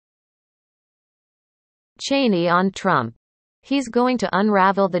Cheney on Trump. He's going to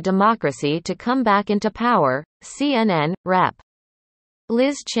unravel the democracy to come back into power, CNN, Rep.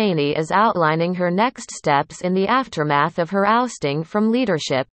 Liz Cheney is outlining her next steps in the aftermath of her ousting from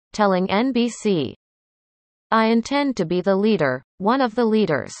leadership, telling NBC, "I intend to be the leader, one of the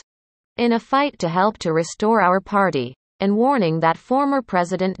leaders, in a fight to help to restore our party," and warning that former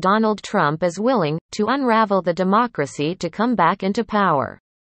President Donald Trump is willing to unravel the democracy to come back into power.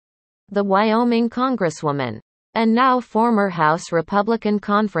 The Wyoming congresswoman, and now former House Republican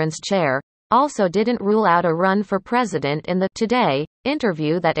Conference chair, also didn't rule out a run for president in the Today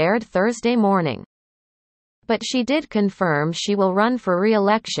interview that aired Thursday morning. But she did confirm she will run for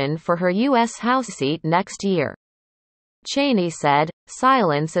re-election for her U.S. House seat next year. Cheney said,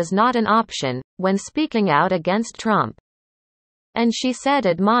 "Silence is not an option," when speaking out against Trump. And she said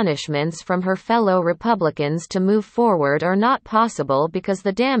admonishments from her fellow Republicans to move forward are not possible because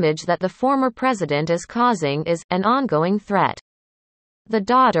the damage that the former president is causing is an ongoing threat. The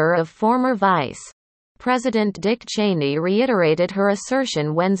daughter of former Vice President Dick Cheney reiterated her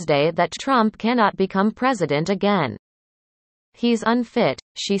assertion Wednesday that Trump cannot become president again. "He's unfit,"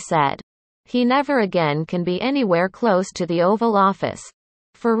 she said. "He never again can be anywhere close to the Oval Office.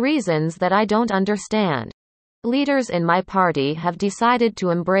 For reasons that I don't understand. Leaders in my party have decided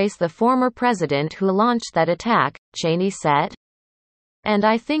to embrace the former president who launched that attack," Cheney said. "And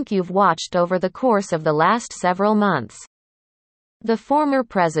I think you've watched over the course of the last several months. The former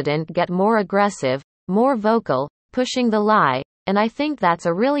president get more aggressive, more vocal, pushing the lie, and I think that's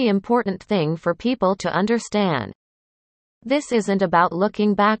a really important thing for people to understand. This isn't about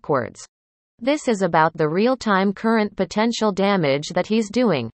looking backwards. This is about the real-time current potential damage that he's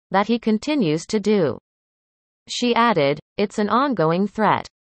doing, that he continues to do." She added, "It's an ongoing threat.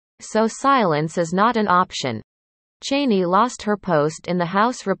 So silence is not an option." Cheney lost her post in the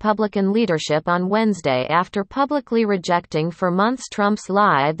House Republican leadership on Wednesday after publicly rejecting for months Trump's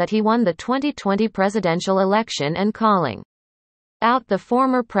lie that he won the 2020 presidential election and calling out the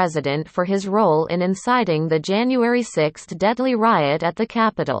former president for his role in inciting the January 6 deadly riot at the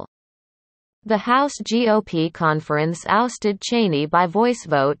Capitol. The House GOP conference ousted Cheney by voice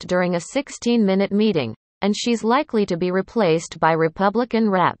vote during a 16-minute meeting, and she's likely to be replaced by Republican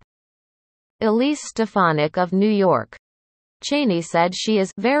Rep. Elise Stefanik of New York. Cheney said she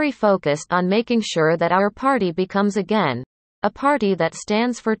is very focused on making sure that our party becomes again a party that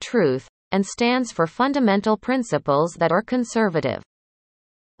stands for truth, and stands for fundamental principles that are conservative.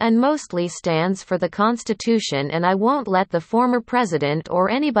 And mostly stands for the Constitution, and I won't let the former president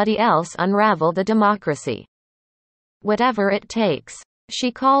or anybody else unravel the democracy. Whatever it takes. She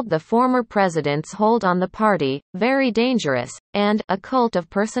called the former president's hold on the party very dangerous, and a cult of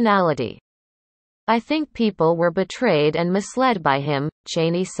personality. "I think people were betrayed and misled by him,"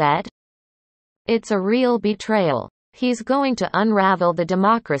 Cheney said. "It's a real betrayal. He's going to unravel the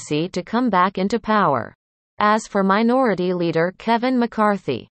democracy to come back into power." As for Minority Leader Kevin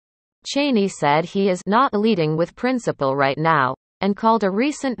McCarthy, Cheney said he is not leading with principle right now, and called a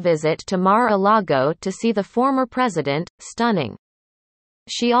recent visit to Mar-a-Lago to see the former president stunning.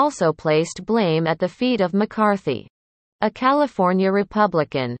 She also placed blame at the feet of McCarthy, a California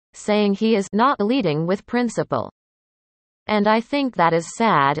Republican, saying he is not leading with principle. "And I think that is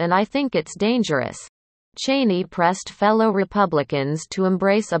sad, and I think it's dangerous." Cheney pressed fellow Republicans to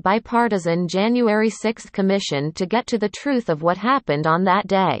embrace a bipartisan January 6 commission to get to the truth of what happened on that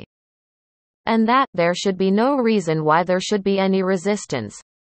day. And that there should be no reason why there should be any resistance.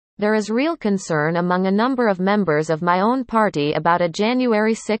 "There is real concern among a number of members of my own party about a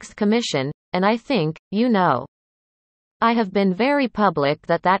January 6 commission, and I think, I have been very public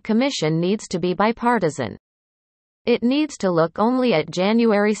that that commission needs to be bipartisan. It needs to look only at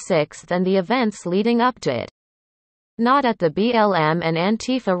January 6 and the events leading up to it. Not at the BLM and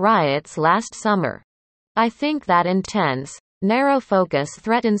Antifa riots last summer. I think that intense, narrow focus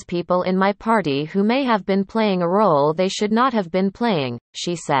threatens people in my party who may have been playing a role they should not have been playing,"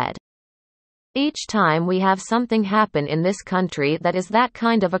 she said. "Each time we have something happen in this country that is that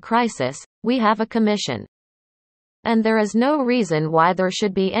kind of a crisis, we have a commission. And there is no reason why there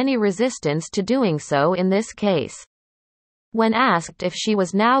should be any resistance to doing so in this case." When asked if she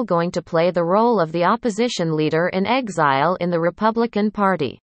was now going to play the role of the opposition leader in exile in the Republican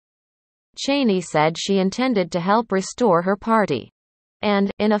Party, Cheney said she intended to help restore her party.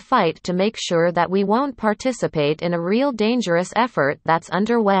 And, in a fight to make sure that we won't participate in a real dangerous effort that's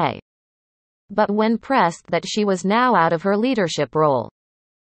underway. But when pressed that she was now out of her leadership role,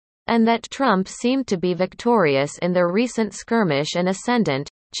 and that Trump seemed to be victorious in their recent skirmish and ascendant,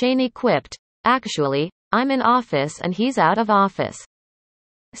 Cheney quipped, "Actually, I'm in office and he's out of office."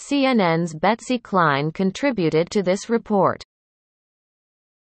 CNN's Betsy Klein contributed to this report.